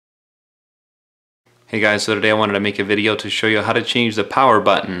Hey guys, so today I wanted to make a video to show you how to change the power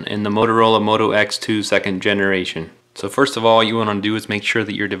button in the Motorola Moto X2 second generation. So first of all, you want to do is make sure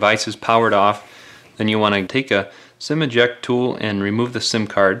that your device is powered off. Then you want to take a SIM eject tool and remove the SIM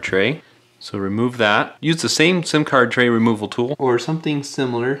card tray. So remove that. Use the same SIM card tray removal tool or something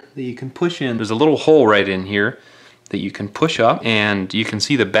similar that you can push in. There's a little hole right in here that you can push up and you can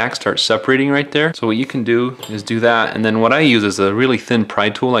see the back start separating right there. So what you can do is do that, and then what I use is a really thin pry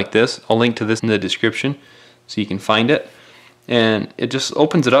tool like this. I'll link to this in the description so you can find it. And it just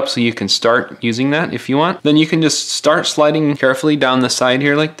opens it up so you can start using that if you want. Then you can just start sliding carefully down the side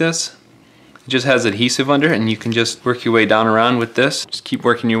here like this. It just has adhesive under it and you can just work your way down around with this. Just keep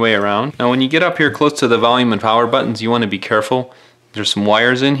working your way around. Now when you get up here close to the volume and power buttons, you want to be careful. There's some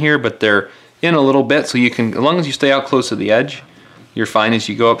wires in here, but they're in a little bit, so you can, as long as you stay out close to the edge, you're fine as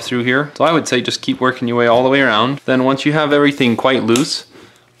you go up through here. So I would say just keep working your way all the way around. Then once you have everything quite loose,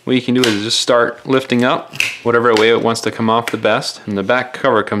 what you can do is just start lifting up whatever way it wants to come off the best, and the back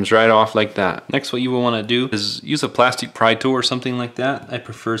cover comes right off like that. Next, what you will want to do is use a plastic pry tool or something like that. I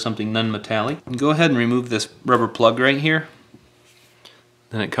prefer something non-metallic. And go ahead and remove this rubber plug right here.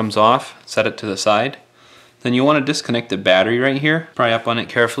 Then it comes off. Set it to the side. Then you want to disconnect the battery right here. Pry up on it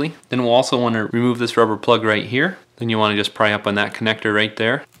carefully. Then we'll also want to remove this rubber plug right here. Then you want to just pry up on that connector right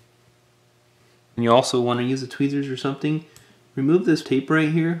there. And you also want to use the tweezers or something. Remove this tape right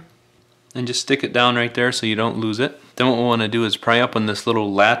here and just stick it down right there so you don't lose it. Then what we want to do is pry up on this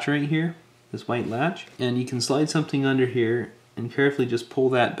little latch right here, this white latch, and you can slide something under here and carefully just pull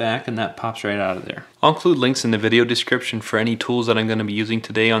that back and that pops right out of there. I'll include links in the video description for any tools that I'm going to be using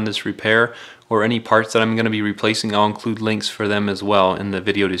today on this repair, or any parts that I'm going to be replacing. I'll include links for them as well in the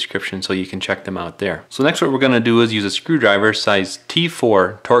video description so you can check them out there. So next what we're going to do is use a screwdriver size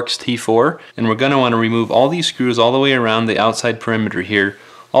T4, Torx T4, and we're going to want to remove all these screws all the way around the outside perimeter here.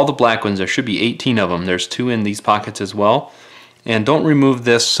 All the black ones, there should be 18 of them. There's 2 in these pockets as well. And don't remove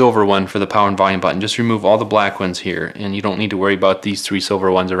this silver one for the power and volume button. Just remove all the black ones here, and you don't need to worry about these 3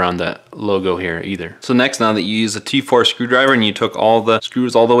 silver ones around the logo here either. So next, now that you use a T4 screwdriver and you took all the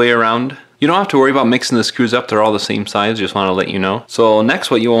screws all the way around, you don't have to worry about mixing the screws up. They're all the same size. Just want to let you know. So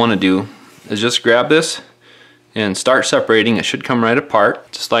next what you'll want to do is just grab this and start separating. It should come right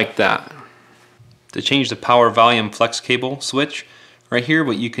apart, just like that. To change the power volume flex cable switch, right here,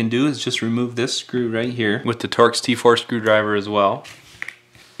 what you can do is just remove this screw right here with the Torx T4 screwdriver as well.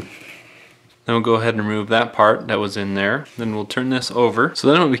 Then we'll go ahead and remove that part that was in there. Then we'll turn this over.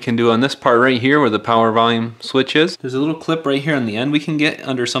 So then what we can do on this part right here where the power volume switch is, there's a little clip right here on the end we can get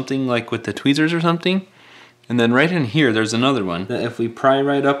under something like with the tweezers or something. And then right in here there's another one that if we pry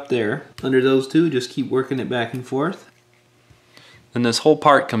right up there under those two, just keep working it back and forth. Then this whole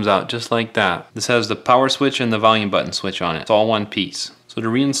part comes out just like that. This has the power switch and the volume button switch on it. It's all one piece. So to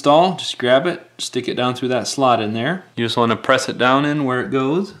reinstall, just grab it, stick it down through that slot in there. You just want to press it down in where it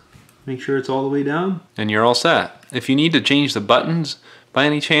goes. Make sure it's all the way down. And you're all set. If you need to change the buttons by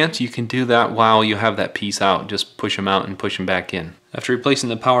any chance, you can do that while you have that piece out. Just push them out and push them back in. After replacing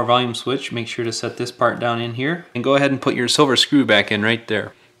the power volume switch, make sure to set this part down in here. And go ahead and put your silver screw back in right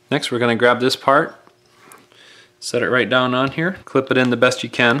there. Next we're going to grab this part. Set it right down on here. Clip it in the best you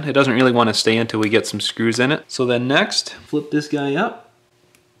can. It doesn't really want to stay until we get some screws in it. So then next, flip this guy up.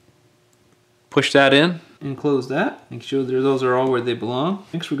 Push that in and close that. Make sure that those are all where they belong.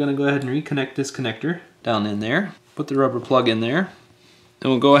 Next we're going to go ahead and reconnect this connector down in there. Put the rubber plug in there.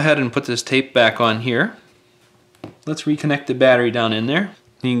 Then we'll go ahead and put this tape back on here. Let's reconnect the battery down in there.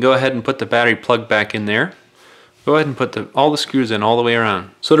 You can go ahead and put the battery plug back in there. Go ahead and put all the screws in all the way around.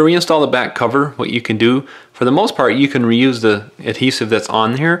 So to reinstall the back cover, what you can do, for the most part, you can reuse the adhesive that's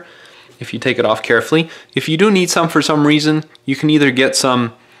on here if you take it off carefully. If you do need some for some reason, you can either get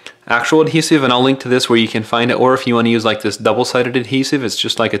some actual adhesive, and I'll link to this where you can find it, or if you want to use like this double-sided adhesive, it's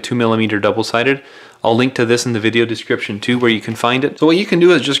just like a 2mm double-sided. I'll link to this in the video description too where you can find it. So what you can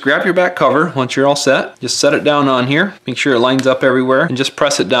do is just grab your back cover once you're all set, just set it down on here, make sure it lines up everywhere, and just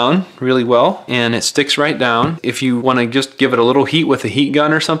press it down really well and it sticks right down. If you want to just give it a little heat with a heat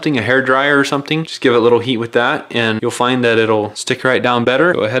gun or something, a hair dryer or something, just give it a little heat with that and you'll find that it'll stick right down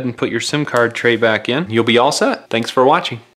better. Go ahead and put your SIM card tray back in. You'll be all set. Thanks for watching.